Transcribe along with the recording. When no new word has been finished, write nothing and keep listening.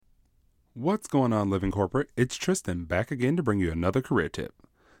What's going on, Living Corporate? It's Tristan back again to bring you another career tip.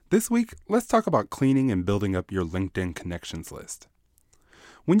 This week, let's talk about cleaning and building up your LinkedIn connections list.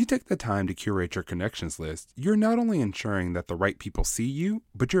 When you take the time to curate your connections list, you're not only ensuring that the right people see you,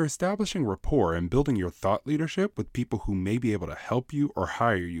 but you're establishing rapport and building your thought leadership with people who may be able to help you or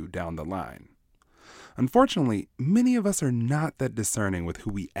hire you down the line. Unfortunately, many of us are not that discerning with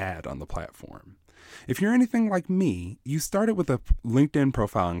who we add on the platform. If you're anything like me, you started with a LinkedIn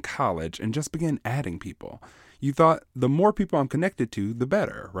profile in college and just began adding people. You thought the more people I'm connected to, the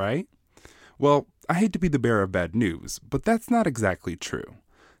better, right? Well, I hate to be the bearer of bad news, but that's not exactly true.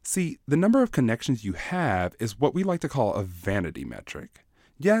 See, the number of connections you have is what we like to call a vanity metric.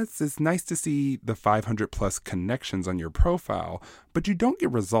 Yes, it's nice to see the 500 plus connections on your profile, but you don't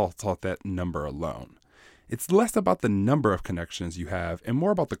get results off that number alone. It's less about the number of connections you have and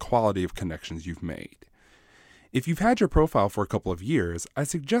more about the quality of connections you've made. If you've had your profile for a couple of years, I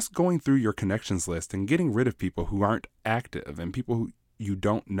suggest going through your connections list and getting rid of people who aren't active and people who you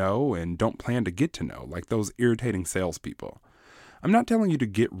don't know and don't plan to get to know, like those irritating salespeople. I'm not telling you to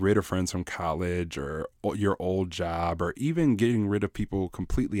get rid of friends from college or your old job or even getting rid of people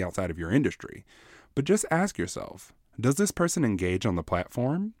completely outside of your industry, but just ask yourself, does this person engage on the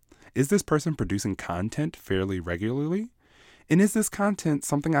platform? Is this person producing content fairly regularly? And is this content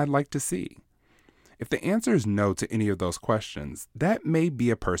something I'd like to see? If the answer is no to any of those questions, that may be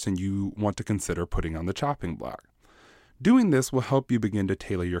a person you want to consider putting on the chopping block. Doing this will help you begin to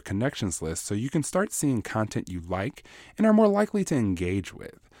tailor your connections list so you can start seeing content you like and are more likely to engage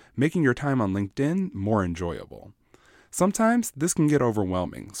with, making your time on LinkedIn more enjoyable. Sometimes this can get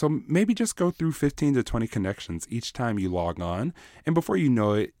overwhelming, so maybe just go through 15 to 20 connections each time you log on, and before you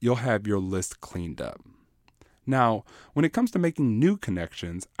know it, you'll have your list cleaned up. Now, when it comes to making new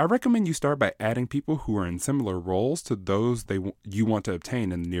connections, I recommend you start by adding people who are in similar roles to those you want to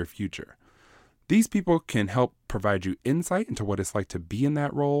obtain in the near future. These people can help provide you insight into what it's like to be in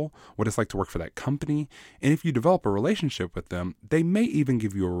that role, what it's like to work for that company, and if you develop a relationship with them, they may even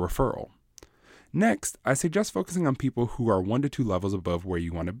give you a referral. Next, I suggest focusing on people who are 1 to 2 levels above where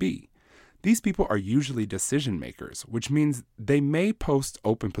you want to be. These people are usually decision makers, which means they may post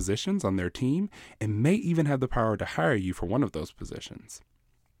open positions on their team and may even have the power to hire you for one of those positions.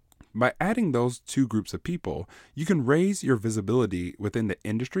 By adding those 2 groups of people, you can raise your visibility within the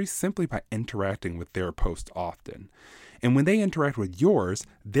industry simply by interacting with their posts often. And when they interact with yours,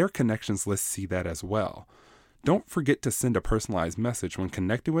 their connections list see that as well. Don't forget to send a personalized message when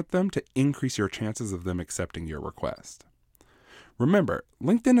connecting with them to increase your chances of them accepting your request. Remember,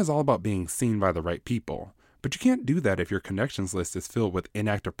 LinkedIn is all about being seen by the right people, but you can't do that if your connections list is filled with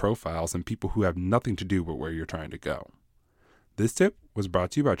inactive profiles and people who have nothing to do with where you're trying to go. This tip was brought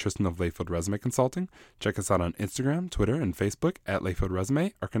to you by Tristan of Layfield Resume Consulting. Check us out on Instagram, Twitter, and Facebook at Layfield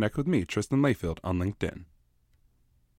Resume, or connect with me, Tristan Layfield, on LinkedIn.